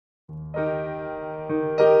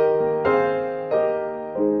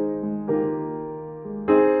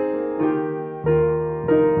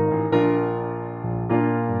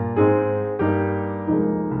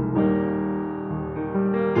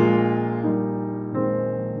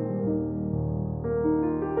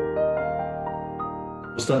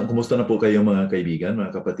Kumusta na po kayo mga kaibigan,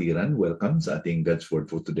 mga kapatiran? Welcome sa ating God's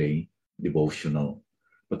Word for Today devotional.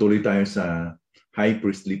 Patuloy tayo sa High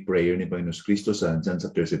Priestly Prayer ni Panginoon Kristo sa John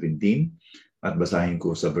chapter 17 at basahin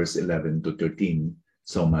ko sa verse 11 to 13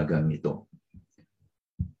 sa umagang ito.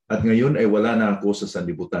 At ngayon ay wala na ako sa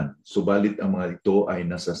sanlibutan, subalit ang mga ito ay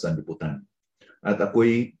nasa sanlibutan. At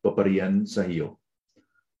ako'y paparian sa iyo.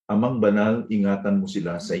 Amang banal, ingatan mo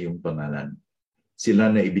sila sa iyong pangalan.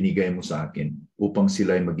 Sila na ibinigay mo sa akin upang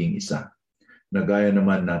sila ay maging isa, na gaya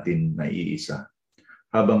naman natin na iisa.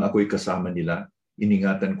 Habang ako'y kasama nila,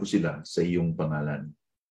 iningatan ko sila sa iyong pangalan.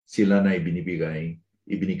 Sila na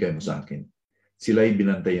ibinigay mo sa akin. Sila ay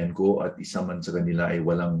binantayan ko at isa man sa kanila ay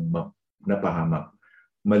walang napahamak,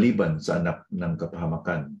 maliban sa anak ng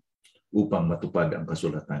kapahamakan, upang matupad ang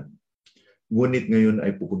kasulatan. Ngunit ngayon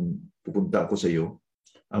ay pupunta ako sa iyo.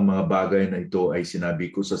 Ang mga bagay na ito ay sinabi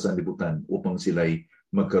ko sa sanlibutan upang sila'y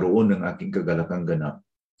magkaroon ng aking kagalakang ganap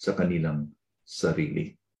sa kanilang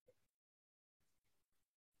sarili.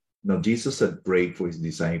 Now, Jesus had prayed for his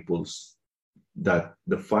disciples that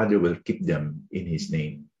the Father will keep them in his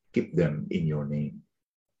name, keep them in your name.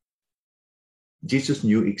 Jesus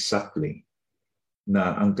knew exactly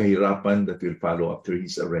na ang kahirapan that will follow after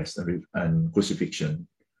his arrest and crucifixion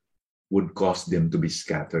would cause them to be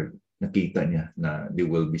scattered. Nakita niya na they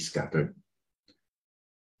will be scattered.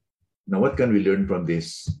 Now, what can we learn from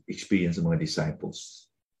this experience of mga disciples?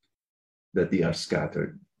 That they are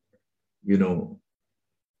scattered. You know,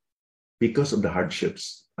 because of the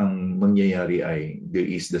hardships, ang mangyayari ay there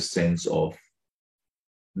is the sense of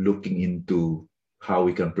looking into how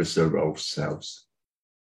we can preserve ourselves.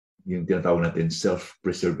 Yung tinatawag natin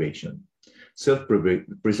self-preservation.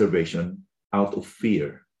 Self-preservation out of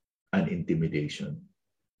fear and intimidation.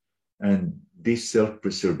 And this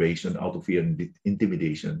self-preservation out of fear and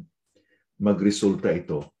intimidation, magresulta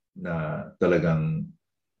ito na talagang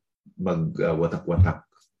magwatak-watak,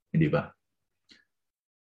 hindi ba?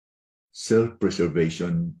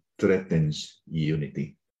 Self-preservation threatens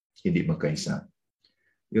unity, hindi magkaisa.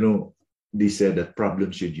 You know, they said that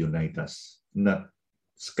problems should unite us, not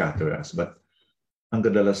scatter us. But ang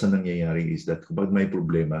kadalasan nangyayari is that kapag may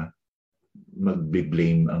problema,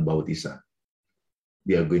 magbe-blame ang bawat isa.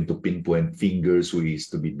 They are going to pinpoint fingers who is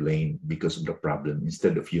to be blamed because of the problem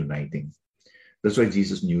instead of uniting. That's why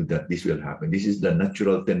Jesus knew that this will happen. This is the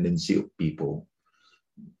natural tendency of people.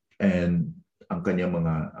 And ang kanyang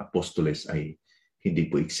mga apostoles ay hindi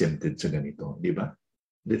po exempted sa ganito. Di ba?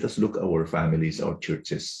 Let us look at our families, our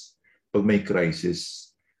churches. Pag may crisis,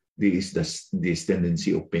 there is this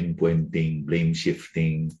tendency of pinpointing, blame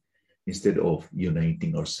shifting, instead of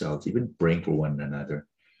uniting ourselves, even praying for one another.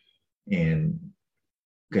 And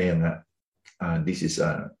kaya nga, this is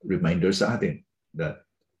a reminder sa atin that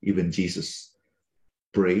even Jesus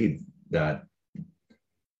prayed that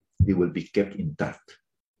they will be kept intact.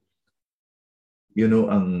 You know,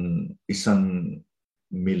 ang isang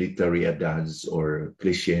military adage or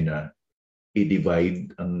cliche na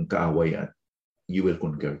i-divide ang kaaway at you will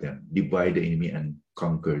conquer them. Divide the enemy and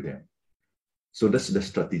conquer them. So that's the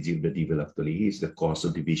strategy of the devil actually. He is the cause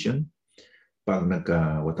of division. Pag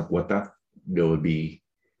nagka-watak-watak, there will be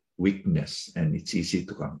weakness and it's easy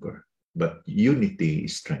to conquer. But unity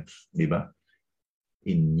is strength, di ba?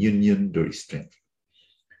 In union, there is strength.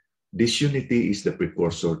 Disunity is the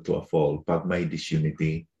precursor to a fall. Pag may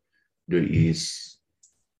disunity, there is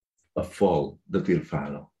a fall that will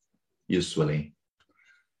follow, usually.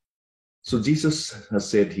 So Jesus has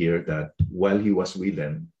said here that while he was with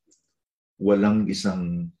them, walang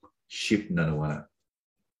isang sheep na nawala.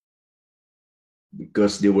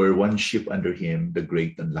 Because they were one sheep under him, the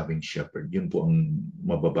great and loving shepherd. Yun po ang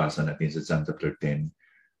mababasa natin sa John chapter 10,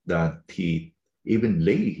 that he even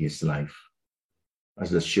lay his life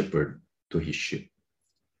as a shepherd to his sheep.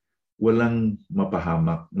 Walang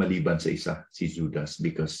mapahamak maliban sa isa, si Judas,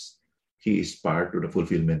 because he is part of the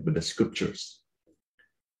fulfillment of the scriptures.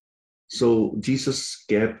 So Jesus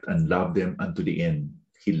kept and loved them unto the end.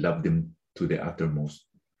 He loved them to the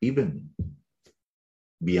uttermost, even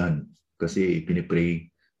beyond. Kasi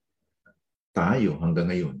pinipray tayo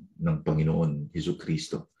hanggang ngayon ng Panginoon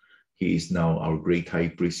Jesucristo. He is now our great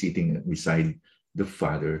high priest sitting beside the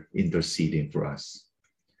Father, interceding for us.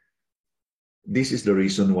 This is the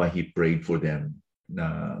reason why he prayed for them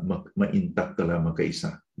na ma-intact talaga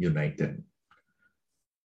magkaisa, united.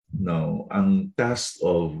 Now, ang task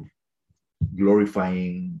of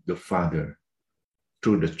glorifying the Father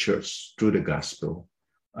through the church, through the gospel,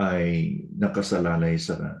 ay nakasalalay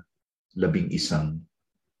sa 11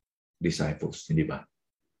 disciples, hindi ba?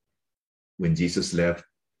 When Jesus left,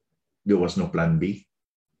 there was no plan B.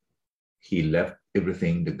 He left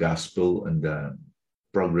everything, the gospel and the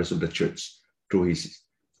progress of the church, through his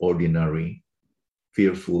ordinary,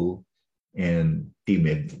 fearful, and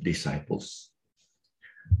timid disciples.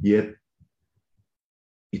 Yet,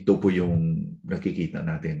 ito po yung nakikita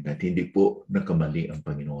natin that hindi po nakamali ang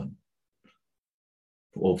Panginoon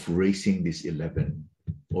of raising these 11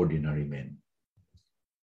 ordinary men.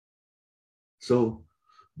 So,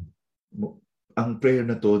 ang prayer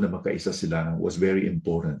na to na makaisa sila was very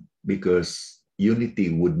important because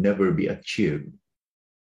unity would never be achieved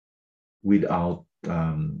without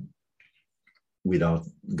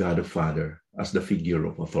God the Father as the figure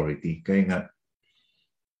of authority. Kaya nga,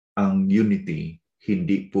 ang unity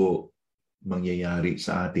hindi po mangyayari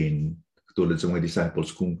sa atin tulad sa mga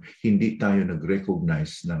disciples kung hindi tayo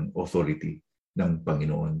nag-recognize ng authority ng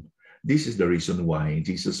Panginoon. This is the reason why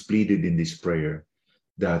Jesus pleaded in this prayer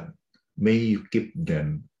that may you keep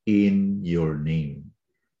them in your name.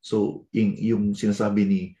 So, yung sinasabi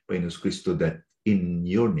ni Panginoon Kristo that in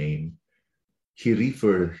your name, He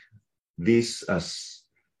referred this as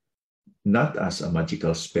not as a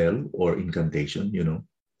magical spell or incantation, you know.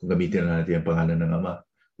 Kung gamitin na natin ang pangalan ng Ama,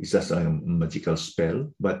 isa sa magical spell,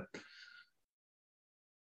 but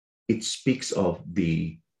it speaks of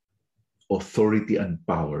the authority and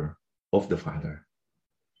power of the Father.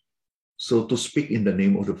 So to speak in the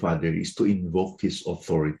name of the Father is to invoke His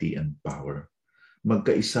authority and power.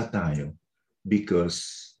 Magkaisa tayo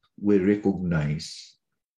because we recognize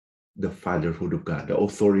the fatherhood of God, the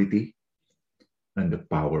authority and the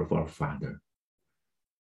power of our Father.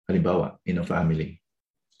 Halimbawa, in a family,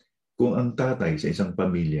 kung ang tatay sa isang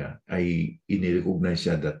pamilya ay inirecognize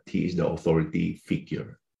siya that he is the authority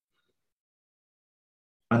figure,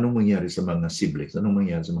 anong mangyari sa mga siblings? Anong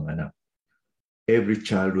mangyari sa mga anak? Every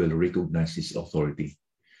child will recognize his authority.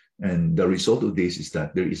 And the result of this is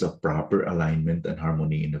that there is a proper alignment and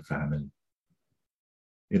harmony in the family.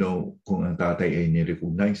 You know, kung ang tatay ay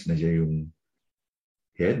ni-recognize na siya yung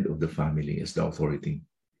head of the family as the authority,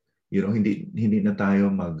 you know, hindi na tayo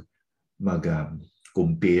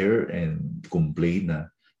compare and complain na,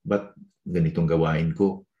 but ganitong gawain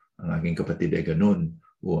ko, ang aking kapatid ay ganun,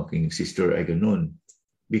 o aking sister ay ganun.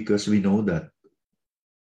 Because we know that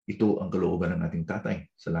ito ang kalooban ng ating tatay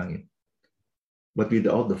sa langit. But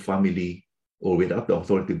without the family or without the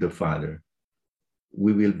authority of the Father,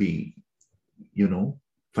 we will be, you know,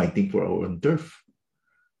 fighting for our own turf.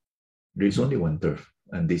 There is only one turf,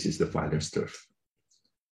 and this is the Father's turf.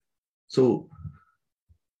 So,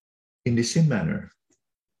 in the same manner,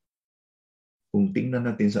 kung tingnan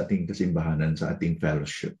natin sa ating kasimbahanan, sa ating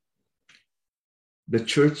fellowship, the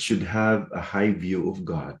church should have a high view of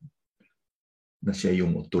God, na siya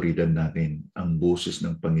yung otoridad natin, ang boses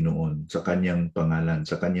ng Panginoon sa kanyang pangalan,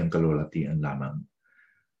 sa kanyang kalwalhatian lamang.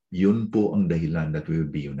 Yun po ang dahilan that we will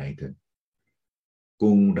be united.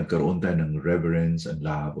 Kung nagkaroon tayo ng reverence and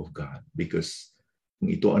love of God, because kung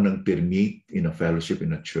ito ang nag-permeate in a fellowship,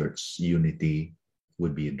 in a church, unity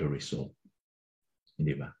would be the result.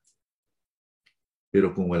 Hindi ba?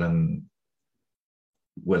 Pero kung walang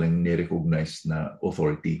ni-recognize na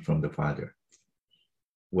authority from the Father,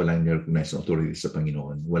 walang ni-recognize na authority sa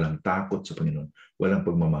Panginoon, walang takot sa Panginoon, walang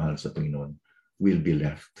pagmamahal sa Panginoon, we'll be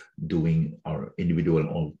left doing our individual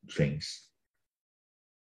own things.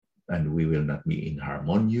 And we will not be in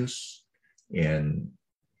harmonious and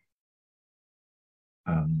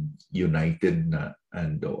united na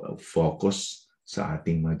and focus sa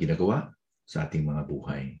ating mga ginagawa, sa ating mga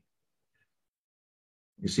buhay.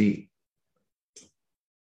 You see,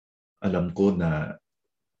 alam ko na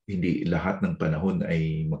hindi lahat ng panahon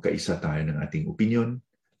ay magkaisa tayo ng ating opinion,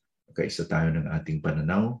 magkaisa tayo ng ating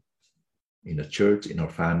pananaw in a church, in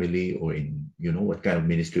our family, or in, you know, what kind of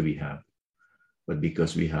ministry we have. But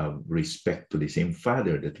because we have respect to the same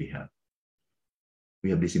Father that we have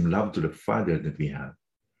the same love to the Father that we have,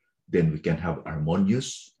 then we can have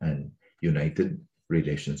harmonious and united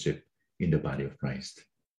relationship in the body of Christ.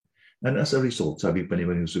 And as a result, sabi pa ni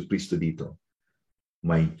Panginoon Kristo dito,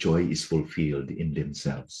 my joy is fulfilled in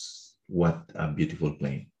themselves. What a beautiful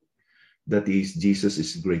claim. That is, Jesus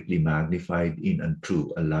is greatly magnified in and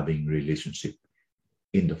through a loving relationship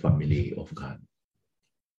in the family of God.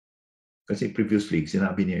 Kasi previously,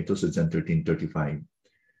 sinabi niya ito sa John 13:35.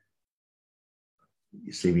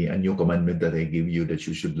 Saying, a new commandment that I give you, that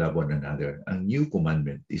you should love one another. Ang new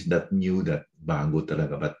commandment is that new, that bago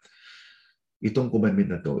talaga. But itong commandment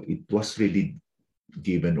na to, it was really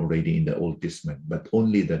given already in the Old Testament, but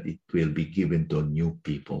only that it will be given to new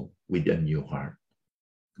people with a new heart.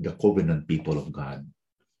 The covenant people of God,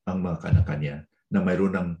 ang mga kanya-kanya na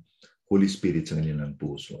mayroon ng Holy Spirit sa kanilang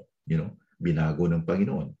puso. Binago ng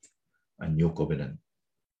Panginoon. A new covenant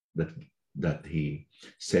that He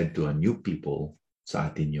said to a new people, sa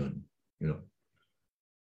atin yun.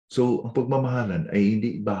 So, ang pagmamahalan ay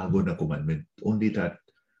hindi bago na commandment. Only that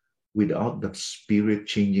without that Spirit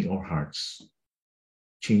changing our hearts,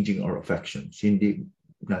 changing our affections, hindi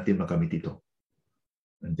natin makamit ito.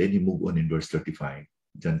 And then you move on in verse 35,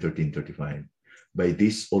 John 13:35. By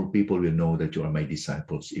this, all people will know that you are my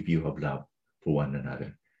disciples if you have love for one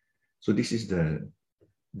another. So this is the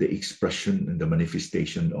expression and the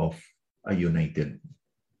manifestation of a united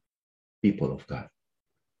people of God.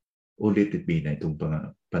 Ulit it be na itong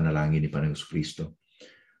panalangin ni Panginoon Kristo,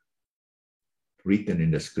 written in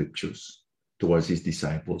the scriptures towards His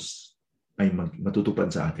disciples, ay matutupad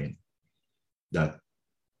sa atin, that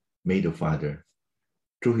may the Father,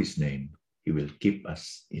 through His name, He will keep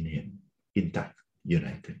us in Him, intact,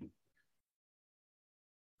 united.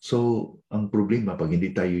 So, ang problema pag hindi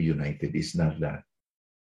tayo united is not that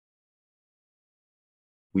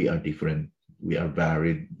we are different, we are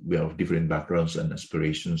varied, we have different backgrounds and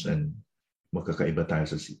aspirations, and magkakaiba tayo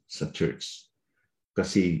sa church.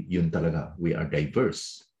 Kasi yun talaga, we are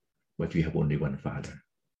diverse, but we have only one Father.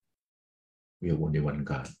 We have only one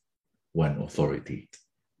God, one authority.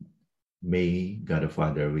 May God the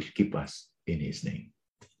Father will keep us in His name.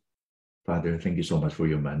 Father, thank you so much for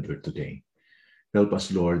your mandate today. Help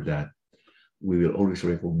us, Lord, that we will always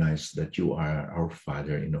recognize that you are our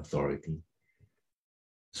Father in authority,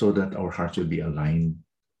 so that our hearts will be aligned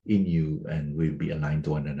in you and will be aligned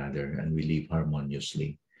to one another, and we live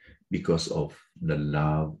harmoniously because of the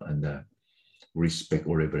love and the respect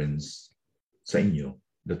or reverence sa inyo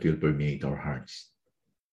that will permeate our hearts.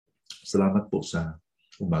 Salamat po sa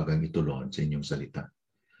umagang ito, Lord, sa inyong salita.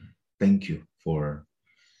 Thank you for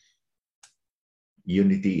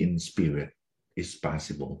unity in spirit is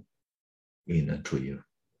possible in and through you.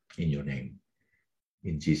 In your name.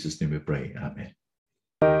 In Jesus' name we pray. Amen.